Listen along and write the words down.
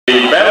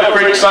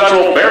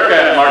Central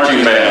Bearcat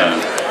Marching Band.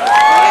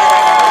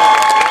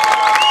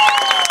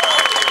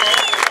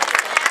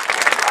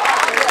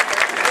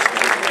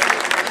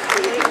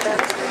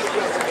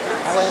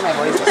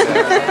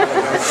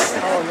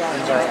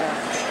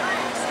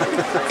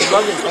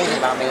 Logan's thinking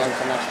about me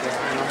for next year.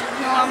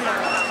 No, I'm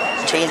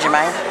not. Change your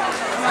mind?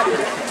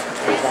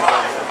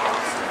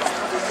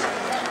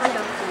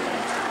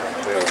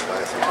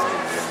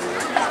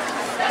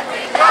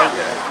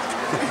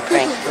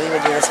 Frank, we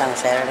would do this on a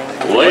Saturday.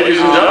 Ladies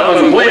and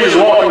gentlemen, please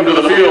welcome to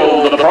the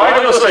field the pride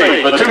of the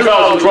state, the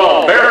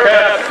 2012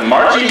 Bearcat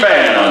Marching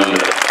Band.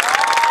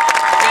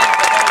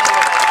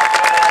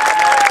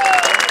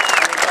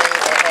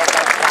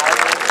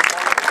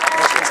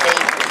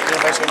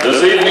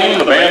 This evening,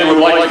 the band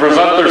would like to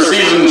present their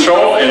season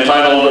show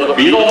entitled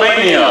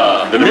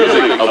Beatlemania, the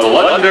music of the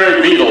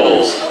legendary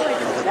Beatles.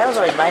 That was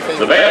always my favorite.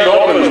 The band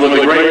opens with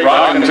the great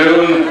rockin'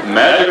 tune,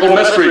 Magical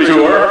Mystery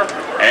Tour,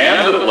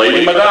 and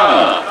Lady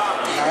Madonna.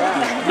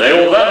 They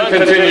will then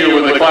continue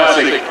with the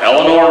classic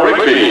Eleanor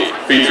Rigby,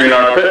 featuring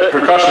our pit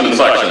percussion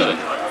section.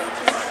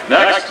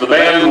 Next, the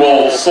band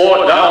will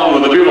slow it down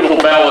with the beautiful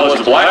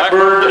ballads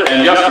Blackbird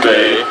and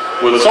Yesterday,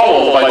 with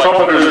solos by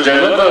trumpeters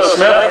Jalinda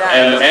Smith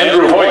and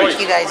Andrew Hoyt.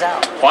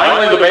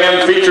 Finally, the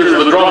band features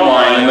the drum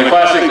line in the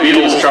classic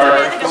Beatles chart,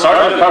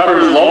 Sgt.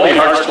 Pepper's Lonely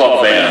Hearts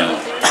Club Band.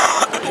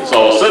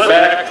 So sit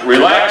back,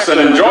 relax, and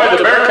enjoy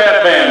the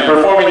Bearcat Band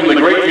performing the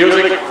great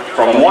music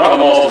from one of the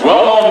most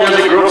well-known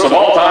music groups of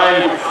all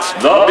time,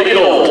 the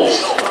Beatles.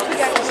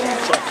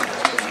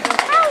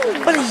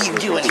 What are you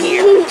doing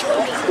here?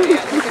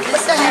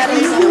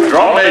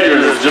 Drum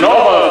majors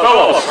Genova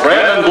Phillips,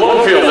 Brandon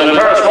Bloomfield, and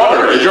Paris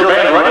Butler. Is your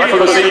band ready for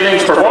this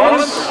evening's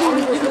performance?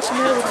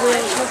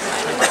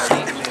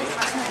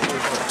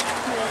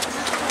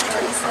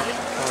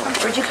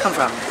 Where'd you come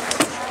from?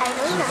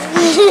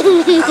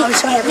 Oh, I'm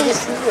so happy to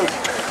see you.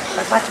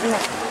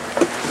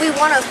 We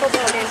won a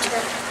football game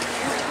today.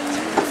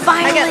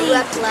 Finally. I got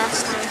left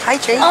last time. Hi,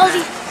 Jay. All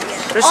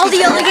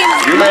the other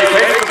games. You may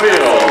take the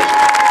field.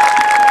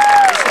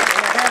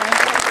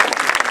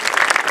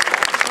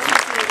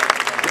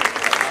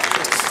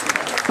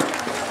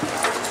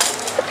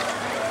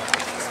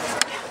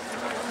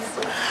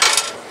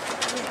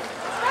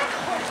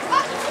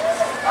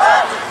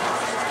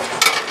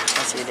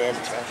 Yes, you did.